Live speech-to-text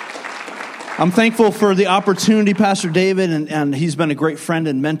I'm thankful for the opportunity, Pastor David, and he's been a great friend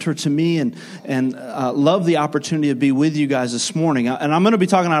and mentor to me, and love the opportunity to be with you guys this morning. And I'm going to be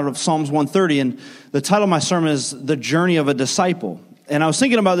talking out of Psalms 130, and the title of my sermon is The Journey of a Disciple. And I was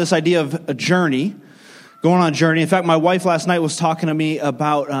thinking about this idea of a journey, going on a journey. In fact, my wife last night was talking to me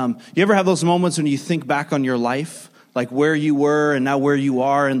about, you ever have those moments when you think back on your life? Like where you were and now where you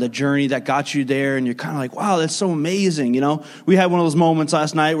are and the journey that got you there. And you're kind of like, wow, that's so amazing. You know, we had one of those moments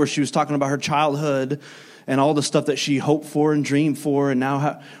last night where she was talking about her childhood and all the stuff that she hoped for and dreamed for and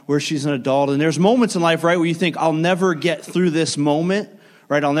now where she's an adult. And there's moments in life, right, where you think, I'll never get through this moment,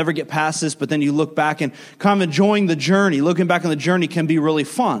 right? I'll never get past this. But then you look back and kind of enjoying the journey. Looking back on the journey can be really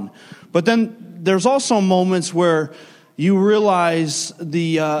fun. But then there's also moments where you realize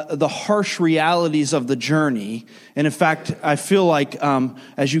the harsh realities of the journey. And in fact, I feel like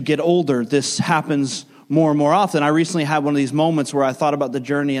as you get older, this happens more and more often. I recently had one of these moments where I thought about the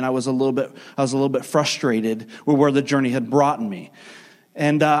journey and I was a little bit frustrated with where the journey had brought me.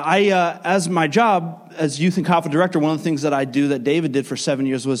 And as my job as youth and conflict director, one of the things that I do that David did for 7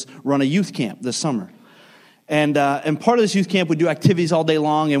 years was run a youth camp this summer. And part of this youth camp, we do activities all day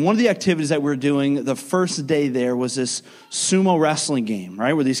long. And one of the activities that we're doing the first day there was this sumo wrestling game,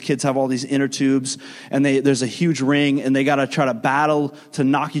 right? Where these kids have all these inner tubes and there's a huge ring and they got to try to battle to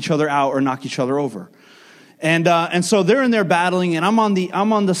knock each other out or knock each other over. And so they're in there battling and I'm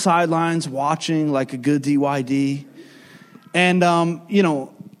on the sidelines watching like a good DYD. And,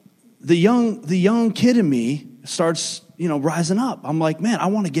 the young kid in me starts, rising up. I'm like, man, I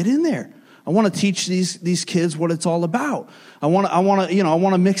want to get in there. I want to teach these kids what it's all about. I want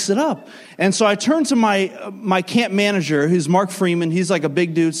to mix it up. And so I turned to my camp manager, who's Mark Freeman. He's like a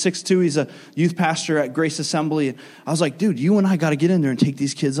big dude, 6'2". He's a youth pastor at Grace Assembly. And I was like, dude, you and I got to get in there and take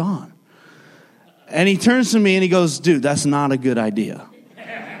these kids on. And he turns to me and he goes, dude, that's not a good idea.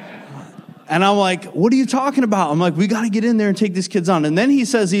 And I'm like, what are you talking about? I'm like, we got to get in there and take these kids on. And then he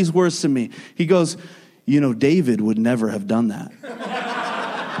says these words to me. He goes, David would never have done that.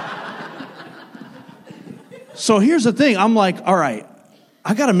 So here's the thing. I'm like, all right,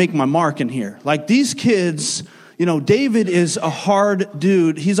 I got to make my mark in here. Like these kids, David is a hard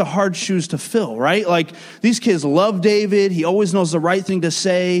dude. He's a hard shoes to fill, right? Like these kids love David. He always knows the right thing to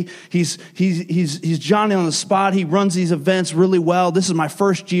say. He's Johnny on the spot. He runs these events really well. This is my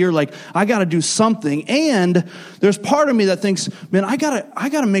first year. Like I got to do something. And there's part of me that thinks, man, I got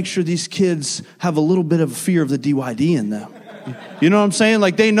to make sure these kids have a little bit of fear of the DYD in them. You know what I'm saying?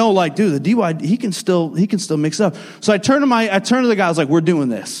 Like they know, like, dude, the DY, he can still mix it up. So I turn to the guy. I was like, we're doing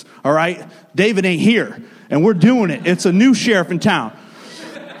this. All right. David ain't here and we're doing it. It's a new sheriff in town.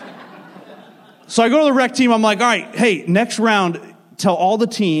 So I go to the rec team. I'm like, all right, hey, next round, tell all the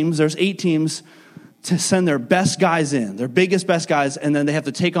teams, there's 8 teams, to send their best guys in, their best guys. And then they have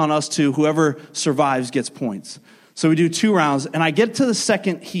to take on us two. Whoever survives gets points. So we do 2 rounds and I get to the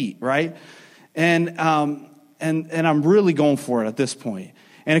second heat. Right. And I'm really going for it at this point.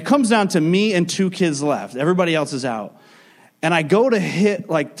 And it comes down to me and 2 kids left. Everybody else is out. And I go to hit,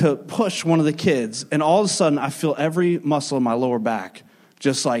 to push one of the kids. And all of a sudden, I feel every muscle in my lower back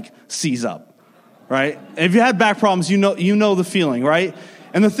just seize up, right? And if you had back problems, you know the feeling, right?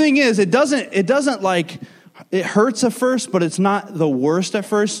 And the thing is, it doesn't it hurts at first, but it's not the worst at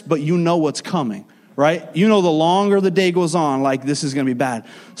first, but you know what's coming. Right? The longer the day goes on, this is going to be bad.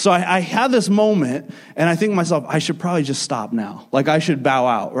 So I had this moment, and I think to myself, I should probably just stop now. I should bow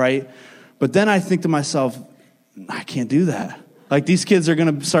out, right? But then I think to myself, I can't do that. These kids are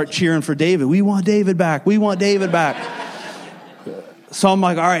going to start cheering for David. We want David back. We want David back. So I'm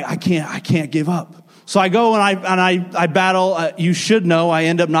like, all right, I can't give up. So I go and I battle. You should know I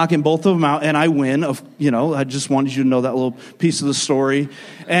end up knocking both of them out, and I win. I just wanted you to know that little piece of the story,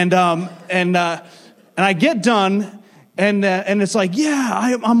 and I get done, and it's like,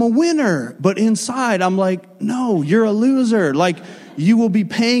 yeah, I'm a winner. But inside, I'm like, no, you're a loser. You will be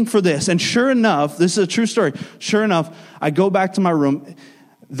paying for this. And sure enough, this is a true story. Sure enough, I go back to my room.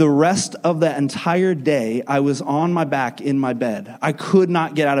 The rest of that entire day, I was on my back in my bed. I could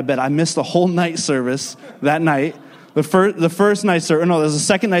not get out of bed. I missed the whole night service that night. The first night service, no, there's a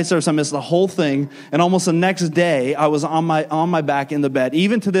second night service. I missed the whole thing, and almost the next day, I was on my back in the bed.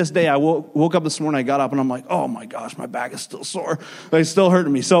 Even to this day, I woke up this morning. I got up, and I'm like, oh my gosh, my back is still sore. It's still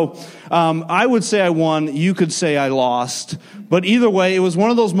hurting me. So I would say I won. You could say I lost. But either way, it was one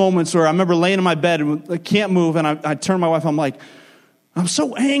of those moments where I remember laying in my bed and I can't move, and I turned to my wife. I'm like, I'm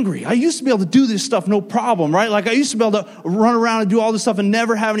so angry. I used to be able to do this stuff, no problem, right? I used to be able to run around and do all this stuff and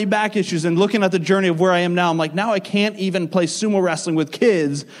never have any back issues. And looking at the journey of where I am now, I'm like, now I can't even play sumo wrestling with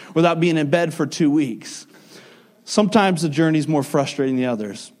kids without being in bed for 2 weeks. Sometimes the journey's more frustrating than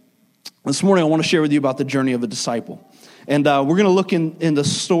others. This morning I want to share with you about the journey of a disciple. And we're going to look in the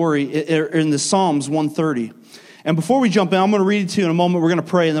story, in the Psalms 130. And before we jump in, I'm going to read it to you in a moment. We're going to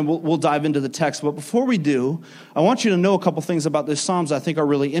pray, and then we'll dive into the text. But before we do, I want you to know a couple things about this Psalms I think are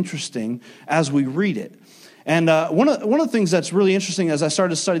really interesting as we read it. And one of the things that's really interesting as I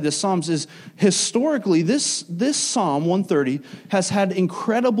started to study this Psalms is historically, this Psalm 130 has had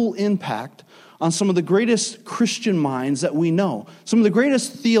incredible impact on some of the greatest Christian minds that we know. Some of the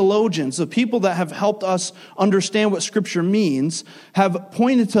greatest theologians, the people that have helped us understand what Scripture means, have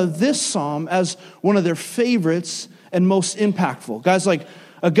pointed to this Psalm as one of their favorites and most impactful. Guys like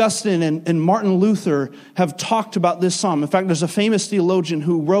Augustine and Martin Luther have talked about this Psalm. In fact, there's a famous theologian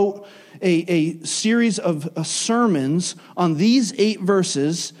who wrote a series of sermons on these 8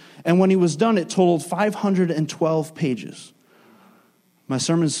 verses, and when he was done, it totaled 512 pages. My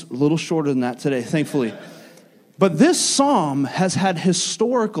sermon's a little shorter than that today, thankfully. But this psalm has had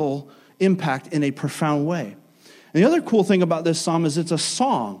historical impact in a profound way. And the other cool thing about this psalm is it's a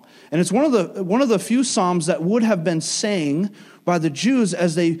song. And it's one of the few psalms that would have been sang by the Jews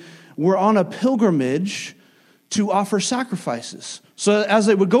as they were on a pilgrimage to offer sacrifices. So as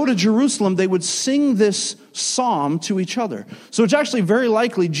they would go to Jerusalem, they would sing this psalm to each other. So it's actually very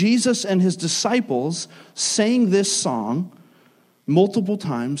likely Jesus and his disciples sang this song multiple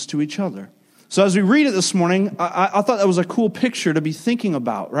times to each other. So as we read it this morning, I thought that was a cool picture to be thinking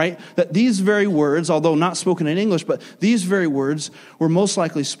about, right? That these very words, although not spoken in English, but these very words were most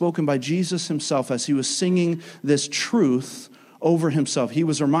likely spoken by Jesus himself as he was singing this truth over himself. He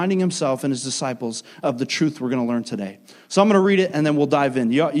was reminding himself and his disciples of the truth we're going to learn today. So I'm going to read it and then we'll dive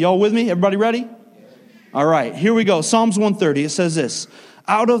in. Y'all with me? Everybody ready? All right, here we go. Psalms 130, it says this: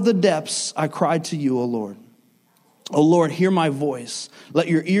 "Out of the depths I cried to you, O Lord. O Lord, hear my voice. Let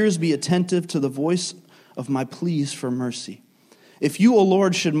your ears be attentive to the voice of my pleas for mercy. If you, O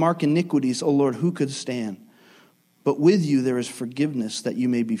Lord, should mark iniquities, O Lord, who could stand? But with you there is forgiveness, that you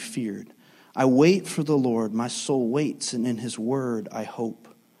may be feared. I wait for the Lord, my soul waits, and in his word I hope.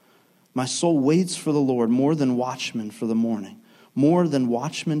 My soul waits for the Lord more than watchmen for the morning. More than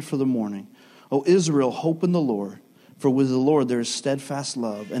watchmen for the morning. O Israel, hope in the Lord, for with the Lord there is steadfast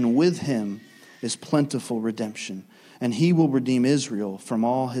love, and with him is plentiful redemption. And he will redeem Israel from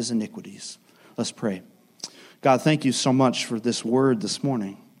all his iniquities." Let's pray. God, thank you so much for this word this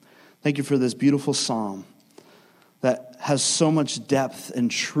morning. Thank you for this beautiful psalm that has so much depth and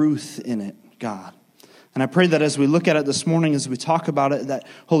truth in it, God. And I pray that as we look at it this morning, as we talk about it, that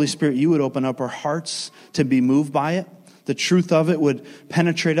Holy Spirit, you would open up our hearts to be moved by it. The truth of it would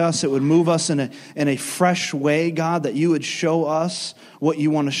penetrate us. It would move us in a fresh way, God, that you would show us what you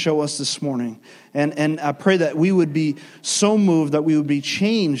want to show us this morning. And I pray that we would be so moved that we would be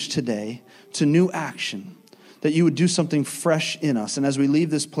changed today to new action, that you would do something fresh in us. And as we leave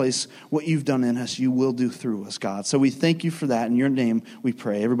this place, what you've done in us, you will do through us, God. So we thank you for that. In your name we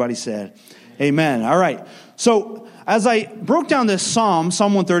pray. Everybody said, amen. All right. So as I broke down this Psalm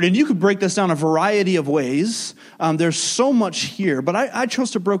 130, and you could break this down a variety of ways. There's so much here, but I chose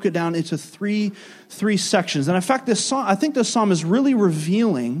to break it down into three sections. And in fact, I think this Psalm is really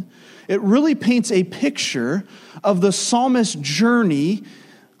revealing. It really paints a picture of the psalmist's journey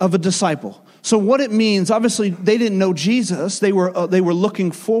of a disciple. So what it means, obviously, they didn't know Jesus. They were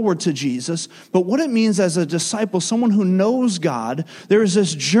looking forward to Jesus. But what it means as a disciple, someone who knows God, there is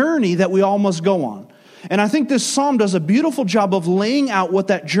this journey that we all must go on. And I think this psalm does a beautiful job of laying out what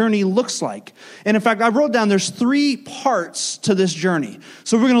that journey looks like. And in fact, I wrote down there's 3 parts to this journey.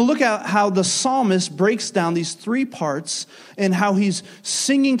 So we're going to look at how the psalmist breaks down these 3 parts and how he's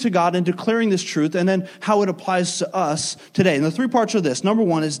singing to God and declaring this truth, and then how it applies to us today. And the 3 parts are this. Number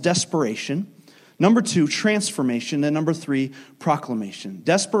 1 is desperation. Number 2, transformation. And number 3, proclamation.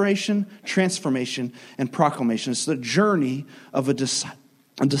 Desperation, transformation, and proclamation. It's the journey of a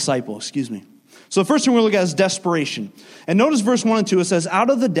disciple. So the first thing we're going to look at is desperation. And notice verse 1 and 2, it says, "Out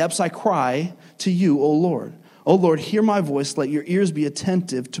of the depths I cry to you, O Lord. O Lord, hear my voice. Let your ears be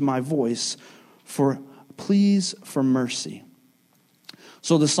attentive to my voice, for pleas for mercy."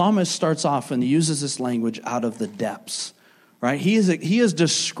 So the psalmist starts off and he uses this language, out of the depths. Right? He is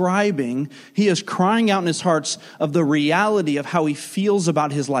describing, he is crying out in his hearts of the reality of how he feels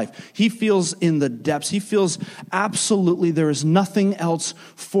about his life. He feels in the depths. He feels absolutely there is nothing else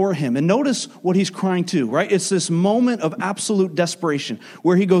for him. And notice what he's crying to, right? It's this moment of absolute desperation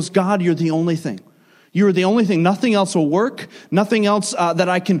where he goes, God, you're the only thing. You are the only thing. Nothing else will work. Nothing else that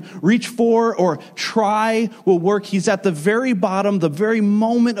I can reach for or try will work. He's at the very bottom, the very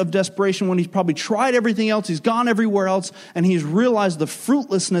moment of desperation when he's probably tried everything else. He's gone everywhere else, and he's realized the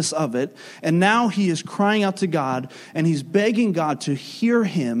fruitlessness of it. And now he is crying out to God, and he's begging God to hear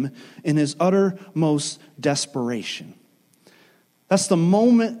him in his uttermost desperation. That's the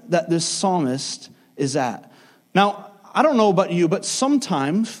moment that this psalmist is at. Now, I don't know about you, but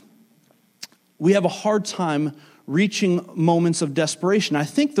sometimes we have a hard time reaching moments of desperation. I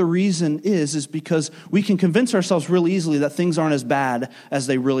think the reason is because we can convince ourselves really easily that things aren't as bad as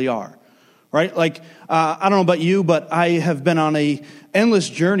they really are, right? Like, I don't know about you, but I have been on a endless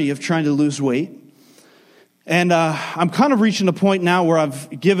journey of trying to lose weight. And I'm kind of reaching a point now where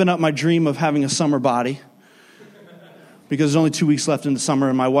I've given up my dream of having a summer body because there's only 2 weeks left in the summer,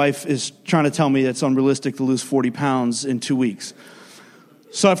 and my wife is trying to tell me it's unrealistic to lose 40 pounds in 2 weeks.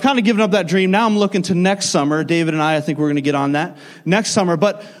 So I've kind of given up that dream. Now I'm looking to next summer. David and I think we're going to get on that next summer.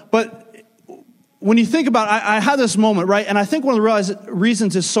 But when you think about it, I had this moment, right? And I think one of the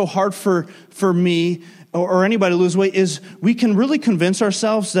reasons it's so hard for me or anybody to lose weight is we can really convince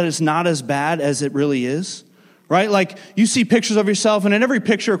ourselves that it's not as bad as it really is, right? Like you see pictures of yourself, and in every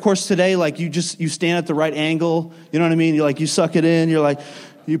picture, of course, today, like you stand at the right angle. You know what I mean? You suck it in. You're like,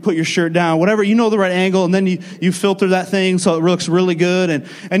 you put your shirt down, whatever, the right angle, and then you filter that thing so it looks really good.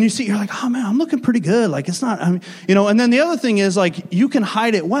 And you see, you're like, oh man, I'm looking pretty good. Like it's not, and then the other thing is like, you can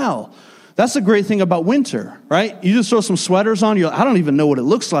hide it well. That's the great thing about winter, right? You just throw some sweaters on, I don't even know what it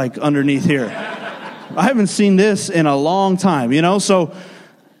looks like underneath here. I haven't seen this in a long time,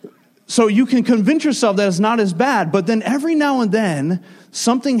 So you can convince yourself that it's not as bad, but then every now and then,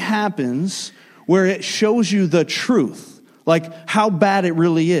 something happens where it shows you the truth. Like how bad it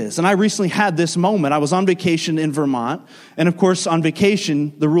really is. And I recently had this moment. I was on vacation in Vermont. And of course, on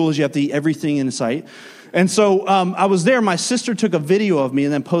vacation, the rule is you have to eat everything in sight. And so I was there. My sister took a video of me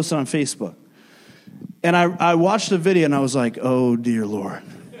and then posted on Facebook. And I watched the video and I was like, oh, dear Lord.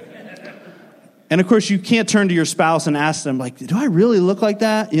 And of course, you can't turn to your spouse and ask them, like, do I really look like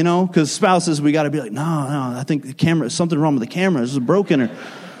that? Because spouses, we got to be like, no, I think the camera, something wrong with the camera. This is broken.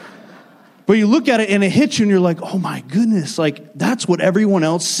 But you look at it and it hits you and you're like, oh my goodness, like that's what everyone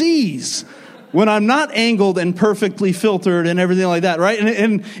else sees when I'm not angled and perfectly filtered and everything like that, right?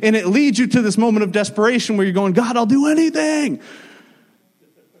 And it leads you to this moment of desperation where you're going, God, I'll do anything.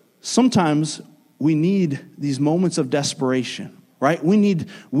 Sometimes we need these moments of desperation, right?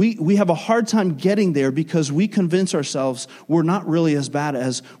 We have a hard time getting there because we convince ourselves we're not really as bad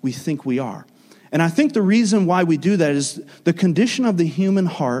as we think we are. And I think the reason why we do that is the condition of the human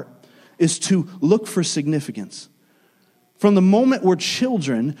heart is to look for significance. From the moment we're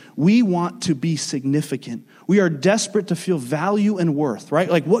children, we want to be significant. We are desperate to feel value and worth, right?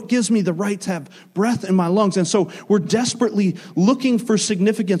 Like what gives me the right to have breath in my lungs? And so we're desperately looking for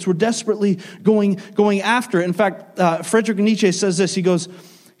significance. We're desperately going after it. In fact, Friedrich Nietzsche says this. He goes,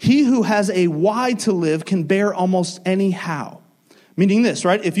 he who has a why to live can bear almost any how. Meaning this,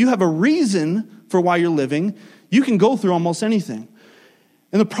 right? If you have a reason for why you're living, you can go through almost anything.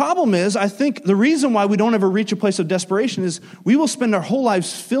 And the problem is, I think the reason why we don't ever reach a place of desperation is we will spend our whole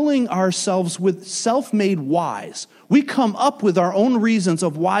lives filling ourselves with self-made whys. We come up with our own reasons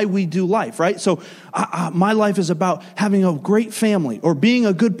of why we do life, right? So my life is about having a great family or being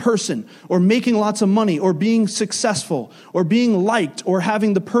a good person or making lots of money or being successful or being liked or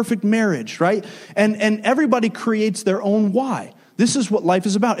having the perfect marriage, right? And everybody creates their own why. This is what life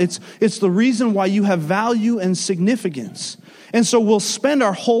is about. It's the reason why you have value and significance. And so we'll spend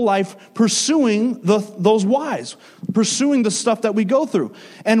our whole life pursuing those whys, pursuing the stuff that we go through.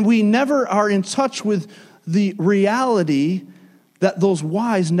 And we never are in touch with the reality that those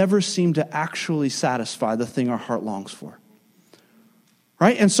whys never seem to actually satisfy the thing our heart longs for.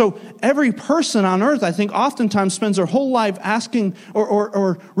 Right? And so every person on earth, I think, oftentimes spends their whole life asking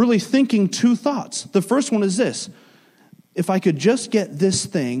or really thinking two thoughts. The first one is this: if I could just get this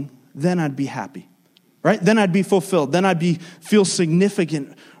thing, then I'd be happy. Right? Then I'd be fulfilled. Then I'd feel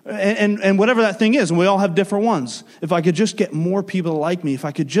significant. And whatever that thing is, and we all have different ones. If I could just get more people to like me, if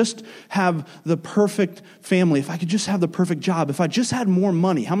I could just have the perfect family, if I could just have the perfect job, if I just had more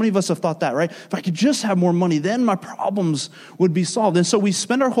money. How many of us have thought that, right? If I could just have more money, then my problems would be solved. And so we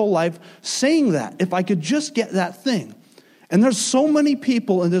spend our whole life saying that, if I could just get that thing. And there's so many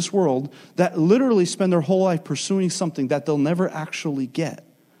people in this world that literally spend their whole life pursuing something that they'll never actually get.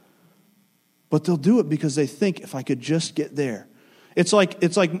 But they'll do it because they think, if I could just get there. It's like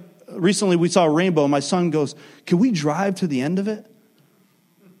recently we saw a rainbow, and my son goes, can we drive to the end of it?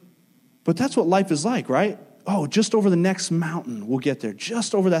 But that's what life is like, right? oh, just over the next mountain, we'll get there,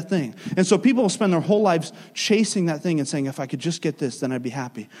 just over that thing. And so people will spend their whole lives chasing that thing and saying, if I could just get this, then I'd be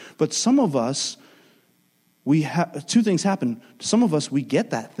happy. But some of us, two things happen. Some of us, we get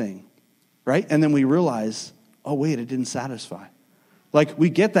that thing, right? And then we realize, oh, wait, it didn't satisfy. Like we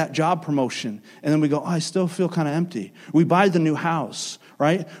get that job promotion, and then we go, oh, I still feel kind of empty. We buy the new house,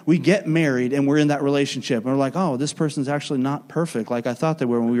 right? We get married, and we're in that relationship. And we're like, oh, this person's actually not perfect like I thought they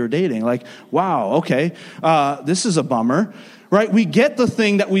were when we were dating. Like, wow, okay, this is a bummer, right? We get the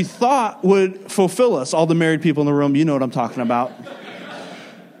thing that we thought would fulfill us. All the married people in the room, you know what I'm talking about.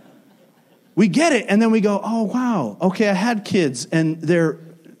 We get it, and then we go, oh, wow, okay, I had kids, and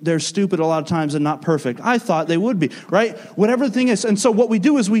they're stupid a lot of times and not perfect. I thought they would be, right? Whatever the thing is. And so what we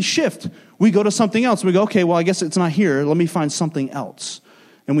do is we shift. We go to something else. We go, okay, well, I guess it's not here. Let me find something else.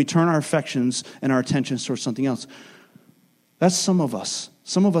 And we turn our affections and our attentions towards something else. That's some of us.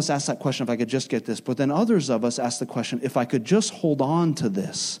 Some of us ask that question, if I could just get this. But then others of us ask the question, if I could just hold on to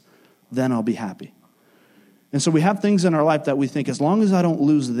this, then I'll be happy. And so we have things in our life that we think, as long as I don't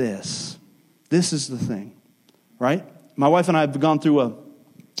lose this, this is the thing, right? My wife and I have gone through a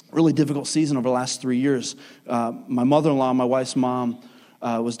really difficult season over the last 3 years. My mother-in-law, my wife's mom,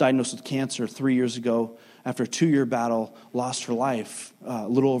 was diagnosed with cancer 3 years ago. After a 2-year battle, lost her life a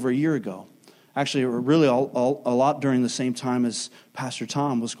little over a year ago. Actually, really a lot during the same time as Pastor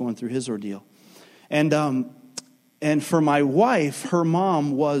Tom was going through his ordeal. And for my wife, her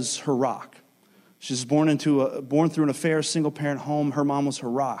mom was her rock. She was born through an affair, single-parent home. Her mom was her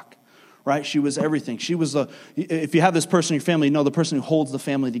rock. Right? She was everything. She was if you have this person in your family, you know the person who holds the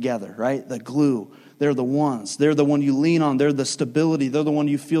family together, right? The glue. They're the ones. They're the one you lean on. They're the stability. They're the one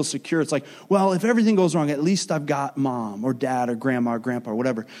you feel secure. It's like, well, if everything goes wrong, at least I've got mom or dad or grandma or grandpa or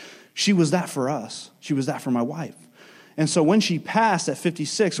whatever. She was that for us. She was that for my wife. And so when she passed at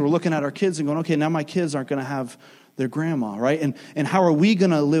 56, we're looking at our kids and going, okay, now my kids aren't going to have their grandma, right? And how are we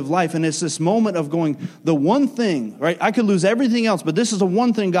going to live life? And it's this moment of going, the one thing, right? I could lose everything else, but this is the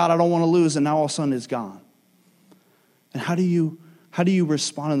one thing, God, I don't want to lose, and now all of a sudden it's gone. And how do you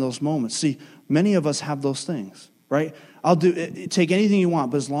respond in those moments? See, many of us have those things, right? I'll take anything you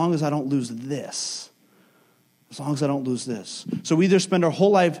want, but as long as I don't lose this. As long as I don't lose this. So we either spend our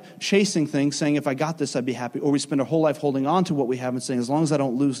whole life chasing things, saying, if I got this, I'd be happy, or we spend our whole life holding on to what we have and saying, as long as I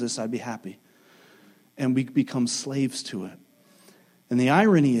don't lose this, I'd be happy. And we become slaves to it. And the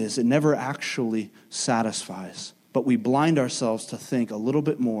irony is, it never actually satisfies, but we blind ourselves to think a little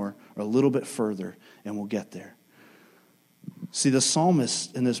bit more or a little bit further, and we'll get there. See, the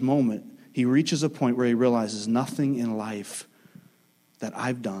psalmist in this moment, he reaches a point where he realizes nothing in life that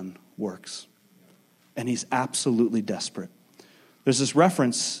I've done works. And he's absolutely desperate. There's this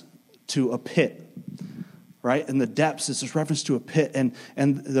reference to a pit, right? In the depths, it's this reference to a pit. And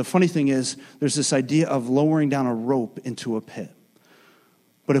the funny thing is, there's this idea of lowering down a rope into a pit.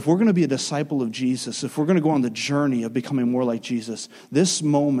 But if we're going to be a disciple of Jesus, if we're going to go on the journey of becoming more like Jesus, this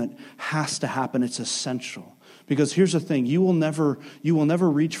moment has to happen. It's essential. Because here's the thing, you will never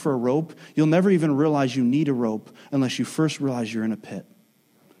reach for a rope. You'll never even realize you need a rope unless you first realize you're in a pit.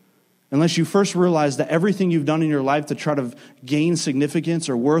 Unless you first realize that everything you've done in your life to try to gain significance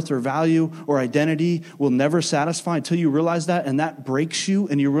or worth or value or identity will never satisfy until you realize that, and that breaks you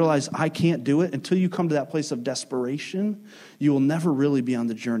and you realize, I can't do it. Until you come to that place of desperation, you will never really be on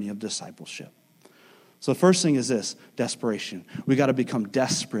the journey of discipleship. So the first thing is this, desperation. We got to become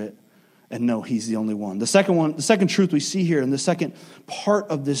desperate and know he's the only one. The second truth we see here, and the second part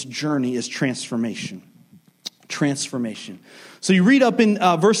of this journey is transformation. Transformation. So you read up in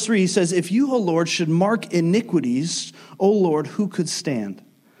verse 3, he says, if you, O Lord, should mark iniquities, O Lord, who could stand?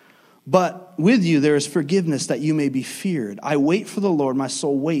 But with you there is forgiveness that you may be feared. I wait for the Lord, my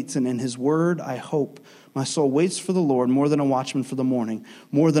soul waits, and in his word I hope. My soul waits for the Lord more than a watchman for the morning,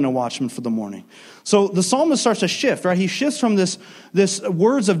 more than a watchman for the morning. So the psalmist starts to shift, right? He shifts from this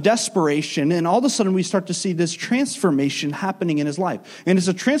words of desperation, and all of a sudden we start to see this transformation happening in his life. And it's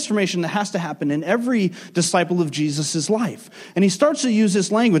a transformation that has to happen in every disciple of Jesus' life. And he starts to use this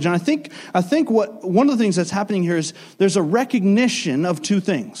language. And I think one of the things that's happening here is there's a recognition of two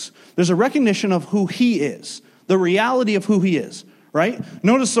things. There's a recognition of who he is, the reality of who he is. Right?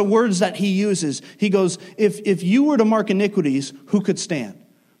 Notice the words that he uses. He goes, if you were to mark iniquities, who could stand?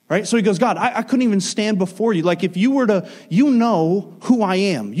 Right? So he goes, God, I couldn't even stand before you. Like if you were to, you know who I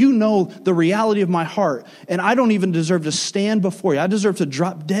am. You know the reality of my heart. And I don't even deserve to stand before you. I deserve to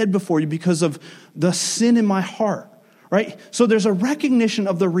drop dead before you because of the sin in my heart. Right? So there's a recognition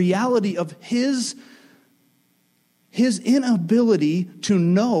of the reality of his inability to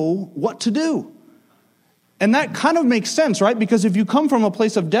know what to do. And that kind of makes sense, right? Because if you come from a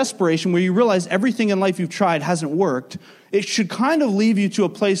place of desperation where you realize everything in life you've tried hasn't worked, it should kind of leave you to a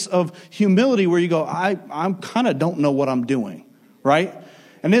place of humility where you go, I kind of don't know what I'm doing, right?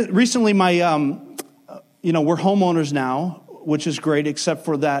 And recently we're homeowners now, which is great, except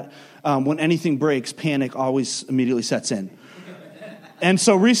for that when anything breaks, panic always immediately sets in. And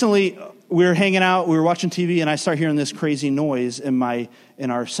so recently we were hanging out, we were watching TV, and I start hearing this crazy noise in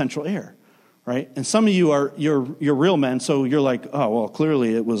our central air. Right? And some of you you're real men, so you're like, oh, well,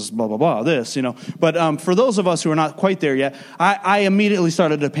 clearly it was blah, blah, blah, this, But for those of us who are not quite there yet, I immediately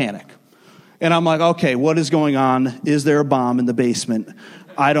started to panic. And I'm like, okay, what is going on? Is there a bomb in the basement?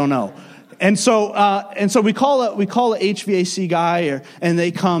 I don't know. And so we call a HVAC guy, and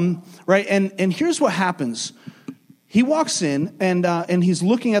they come, right? And here's what happens. He walks in, and he's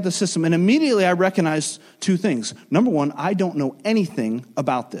looking at the system, and immediately I recognize two things. Number one, I don't know anything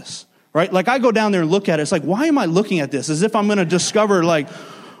about this. Right? Like I go down there and look at it. It's like, why am I looking at this? As if I'm going to discover like,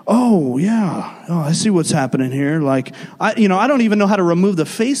 oh yeah, I see what's happening here. Like, I don't even know how to remove the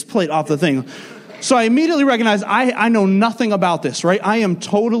faceplate off the thing. So I immediately recognize I know nothing about this, right? I am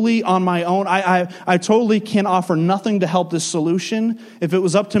totally on my own. I totally can offer nothing to help this solution. If it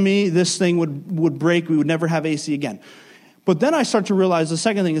was up to me, this thing would break. We would never have AC again. But then I start to realize the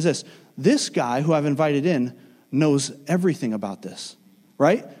second thing is this guy who I've invited in knows everything about this.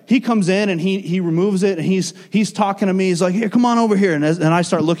 Right? He comes in and he removes it and he's talking to me. He's like, here, come on over here. And I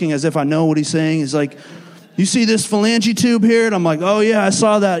start looking as if I know what he's saying. He's like, you see this phalange tube here? And I'm like, oh yeah, I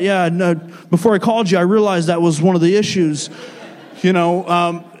saw that. Yeah, no, before I called you, I realized that was one of the issues.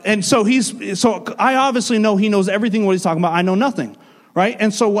 And so I obviously know he knows everything what he's talking about. I know nothing. Right?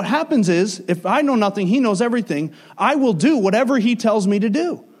 And so what happens is, if I know nothing, he knows everything. I will do whatever he tells me to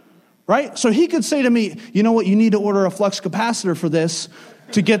do. Right? So he could say to me, you know what, you need to order a flux capacitor for this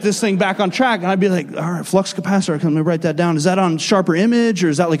to get this thing back on track. And I'd be like, all right, flux capacitor, let me write that down. Is that on Sharper Image or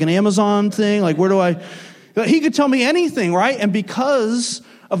is that like an Amazon thing? Like, where do I... He could tell me anything, right? And because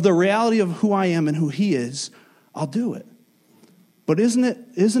of the reality of who I am and who he is, I'll do it. But isn't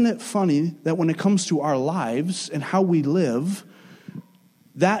it funny that when it comes to our lives and how we live,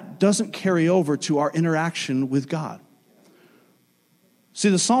 that doesn't carry over to our interaction with God? See,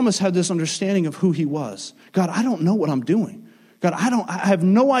 the psalmist had this understanding of who he was. God, I don't know what I'm doing. God, I have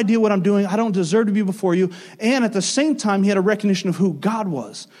no idea what I'm doing. I don't deserve to be before you. And at the same time, he had a recognition of who God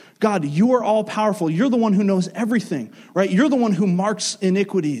was. God, you are all powerful. You're the one who knows everything, right? You're the one who marks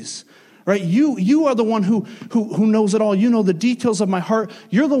iniquities, right? You are the one who knows it all. You know the details of my heart.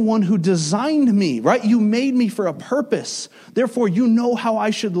 You're the one who designed me, right? You made me for a purpose. Therefore, you know how I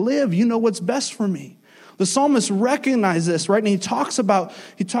should live. You know what's best for me. The psalmist recognized this, right? And he talks about,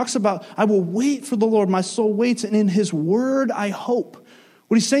 I will wait for the Lord. My soul waits, and in his word I hope.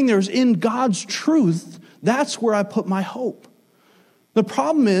 What he's saying there is, in God's truth, that's where I put my hope. The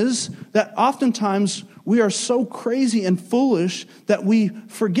problem is that oftentimes we are so crazy and foolish that we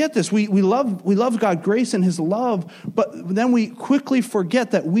forget this. We love God's grace and his love, but then we quickly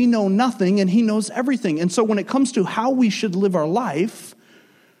forget that we know nothing and he knows everything. And so when it comes to how we should live our life,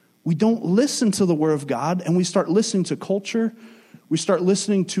 we don't listen to the word of God, and we start listening to culture. We start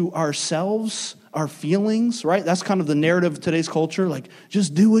listening to ourselves, our feelings, right? That's kind of the narrative of today's culture. Like,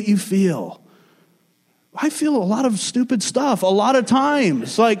 just do what you feel. I feel a lot of stupid stuff a lot of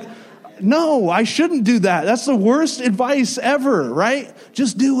times. Like, no, I shouldn't do that. That's the worst advice ever, right?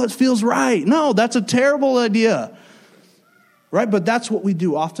 Just do what feels right. No, that's a terrible idea. Right? But that's what we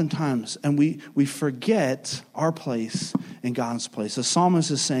do oftentimes, and we forget our place in God's place. The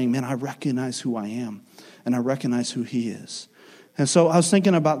psalmist is saying, man, I recognize who I am, and I recognize who he is. And so I was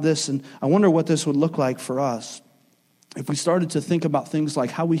thinking about this, and I wonder what this would look like for us if we started to think about things like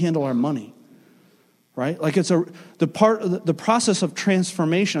how we handle our money. Right? Like the process of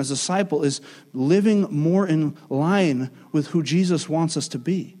transformation as a disciple is living more in line with who Jesus wants us to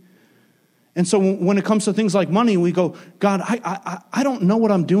be. And so when it comes to things like money, we go, God, I don't know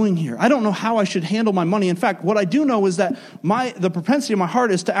what I'm doing here. I don't know how I should handle my money. In fact, what I do know is that the propensity of my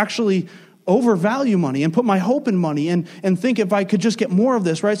heart is to actually overvalue money and put my hope in money and think if I could just get more of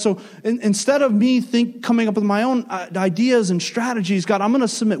this, right? So instead of me coming up with my own ideas and strategies, God, I'm going to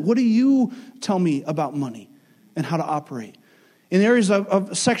submit. What do you tell me about money and how to operate? In areas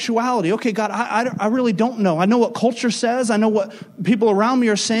of sexuality, okay, God, I really don't know. I know what culture says. I know what people around me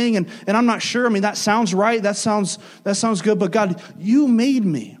are saying, and I'm not sure. I mean, that sounds right. That sounds good. But God, you made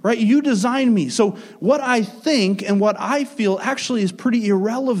me, right? You designed me. So what I think and what I feel actually is pretty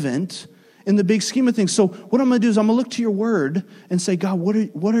irrelevant in the big scheme of things. So what I'm going to do is I'm going to look to your word and say, God,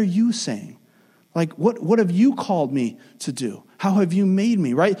 what are you saying? Like, what have you called me to do? How have you made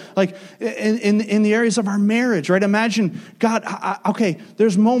me, right? Like, in the areas of our marriage, right? Imagine, God, okay,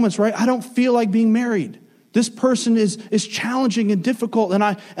 there's moments, right? I don't feel like being married. This person is challenging and difficult, and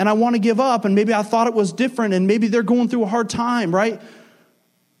I want to give up, and maybe I thought it was different, and maybe they're going through a hard time, right?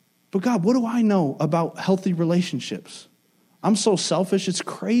 But God, what do I know about healthy relationships? I'm so selfish, it's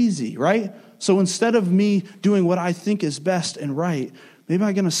crazy, right? So instead of me doing what I think is best and right, maybe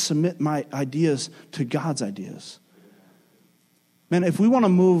I'm going to submit my ideas to God's ideas. Man, if we want to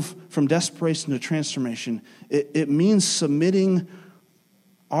move from desperation to transformation, it means submitting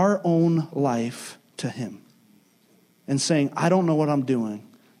our own life to Him and saying, I don't know what I'm doing.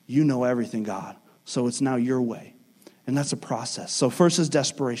 You know everything, God. So it's now your way. And that's a process. So first is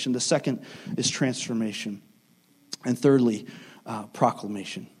desperation. The second is transformation. And thirdly,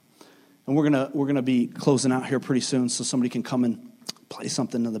 proclamation. And we're gonna be closing out here pretty soon, so somebody can come and play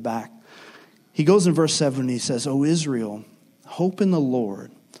something in the back. He goes in verse 7, he says, O Israel, hope in the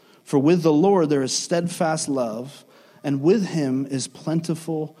Lord, for with the Lord there is steadfast love, and with him is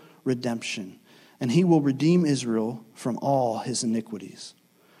plentiful redemption, and he will redeem Israel from all his iniquities.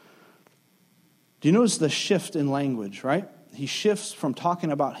 Do you notice the shift in language, right? He shifts from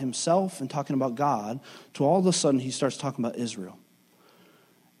talking about himself and talking about God to all of a sudden he starts talking about Israel.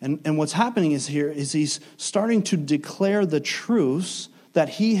 And what's happening is he's starting to declare the truths that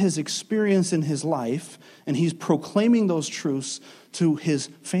he has experienced in his life, and he's proclaiming those truths to his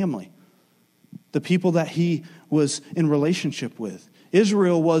family, the people that he was in relationship with.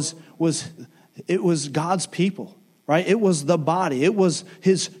 Israel was God's people. Right? It was the body. It was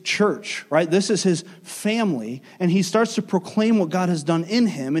his church, right? This is his family. And he starts to proclaim what God has done in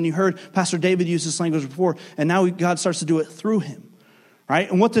him. And you heard Pastor David use this language before. And now God starts to do it through him, right?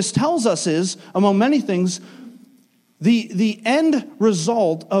 And what this tells us is, among many things, the end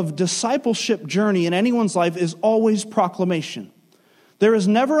result of discipleship journey in anyone's life is always proclamation. There is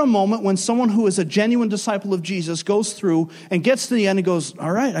never a moment when someone who is a genuine disciple of Jesus goes through and gets to the end and goes,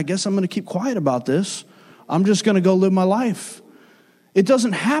 all right, I guess I'm going to keep quiet about this. I'm just going to go live my life. It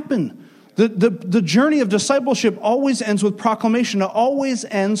doesn't happen. The journey of discipleship always ends with proclamation. It always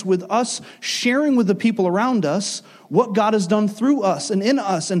ends with us sharing with the people around us what God has done through us and in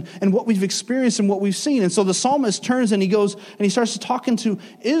us and what we've experienced and what we've seen. And so the psalmist turns and he goes and he starts talking to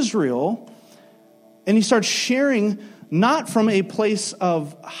Israel, and he starts sharing not from a place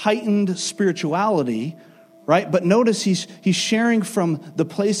of heightened spirituality, right? But notice he's sharing from the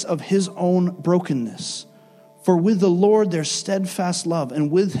place of his own brokenness. For with the Lord there's steadfast love,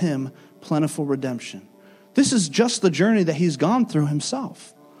 and with him plentiful redemption. This is just the journey that he's gone through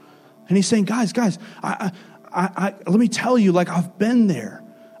himself. And he's saying, guys, I let me tell you, like, I've been there,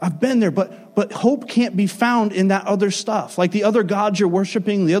 but hope can't be found in that other stuff. Like the other gods you're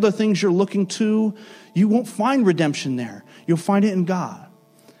worshiping, the other things you're looking to, you won't find redemption there. You'll find it in God.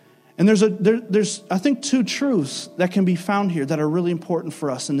 And there's I think two truths that can be found here that are really important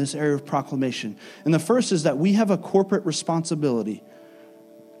for us in this area of proclamation. And the first is that we have a corporate responsibility.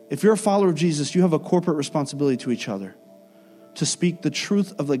 If you're a follower of Jesus, you have a corporate responsibility to each other to speak the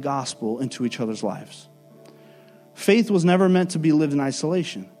truth of the gospel into each other's lives. Faith was never meant to be lived in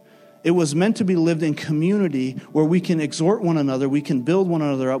isolation. It was meant to be lived in community where we can exhort one another, we can build one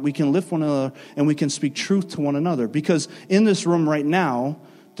another up, we can lift one another, and we can speak truth to one another. Because in this room right now,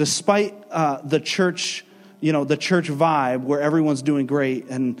 despite the church, the church vibe where everyone's doing great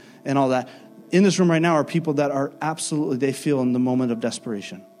and all that, in this room right now are people that are absolutely, they feel in the moment of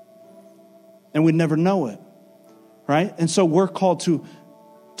desperation. And we'd never know it, right? And so we're called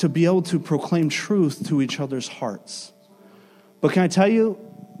to be able to proclaim truth to each other's hearts. But can I tell you,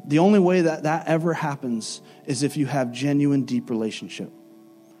 the only way that ever happens is if you have genuine, deep relationship.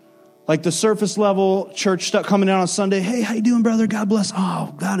 Like the surface level church stuff coming down on Sunday. Hey, how you doing, brother? God bless.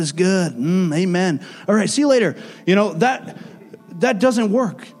 Oh, God is good. Amen. All right, see you later. That doesn't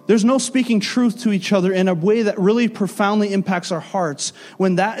work. There's no speaking truth to each other in a way that really profoundly impacts our hearts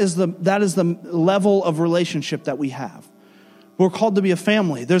when that is the level of relationship that we have. We're called to be a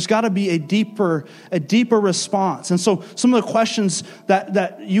family. There's got to be a deeper response. And so some of the questions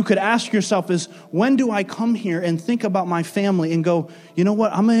that you could ask yourself is, when do I come here and think about my family and go, you know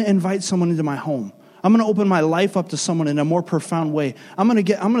what, I'm going to invite someone into my home. I'm going to open my life up to someone in a more profound way. I'm going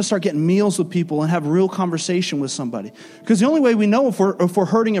to start getting meals with people and have real conversation with somebody. Because the only way we know if we're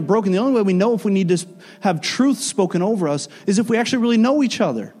hurting and broken, the only way we know if we need to have truth spoken over us is if we actually really know each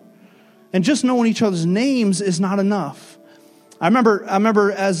other. And just knowing each other's names is not enough. I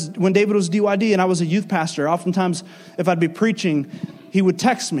remember as when David was DYD and I was a youth pastor, oftentimes if I'd be preaching, he would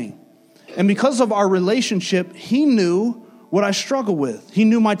text me. And because of our relationship, he knew what I struggle with. He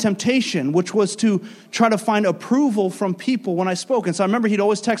knew my temptation, which was to try to find approval from people when I spoke. And so I remember he'd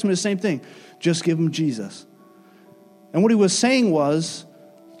always text me the same thing, just give him Jesus. And what he was saying was,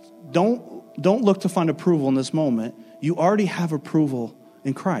 don't look to find approval in this moment. You already have approval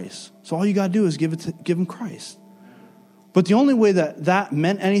in Christ. So all you got to do is give him Christ. But the only way that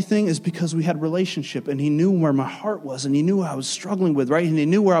meant anything is because we had relationship, and he knew where my heart was, and he knew what I was struggling with, right? And he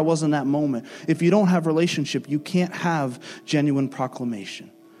knew where I was in that moment. If you don't have relationship, you can't have genuine proclamation.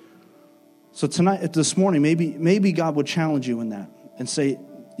 So this morning, maybe God would challenge you in that and say,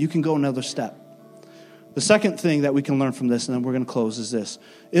 you can go another step. The second thing that we can learn from this, and then we're going to close, is this.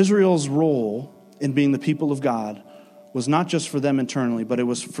 Israel's role in being the people of God was not just for them internally, but it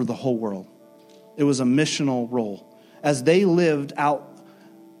was for the whole world. It was a missional role. As they lived out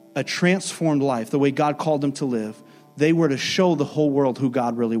a transformed life, the way God called them to live, they were to show the whole world who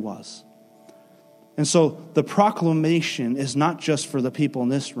God really was. And so the proclamation is not just for the people in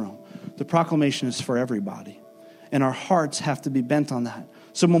this room. The proclamation is for everybody. And our hearts have to be bent on that.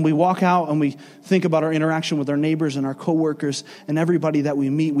 So when we walk out and we think about our interaction with our neighbors and our coworkers and everybody that we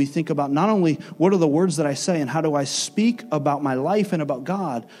meet, we think about not only what are the words that I say and how do I speak about my life and about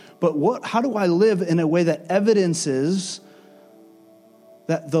God, but how do I live in a way that evidences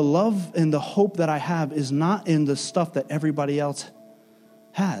that the love and the hope that I have is not in the stuff that everybody else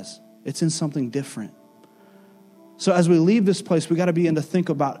has. It's in something different. So as we leave this place, we got to begin to think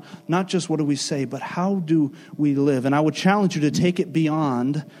about not just what do we say, but how do we live? And I would challenge you to take it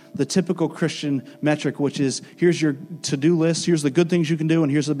beyond the typical Christian metric, which is here's your to-do list, here's the good things you can do,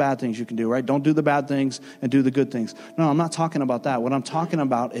 and here's the bad things you can do, right? Don't do the bad things and do the good things. No, I'm not talking about that. What I'm talking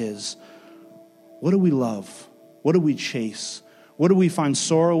about is what do we love? What do we chase? What do we find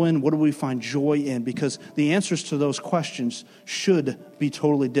sorrow in? What do we find joy in? Because the answers to those questions should be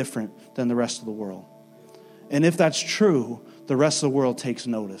totally different than the rest of the world. And if that's true, the rest of the world takes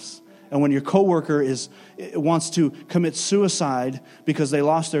notice. And when your coworker wants to commit suicide because they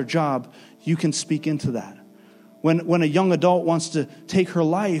lost their job, you can speak into that. When a young adult wants to take her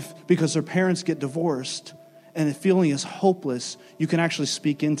life because her parents get divorced and the feeling is hopeless, you can actually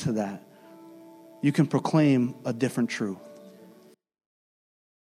speak into that. You can proclaim a different truth.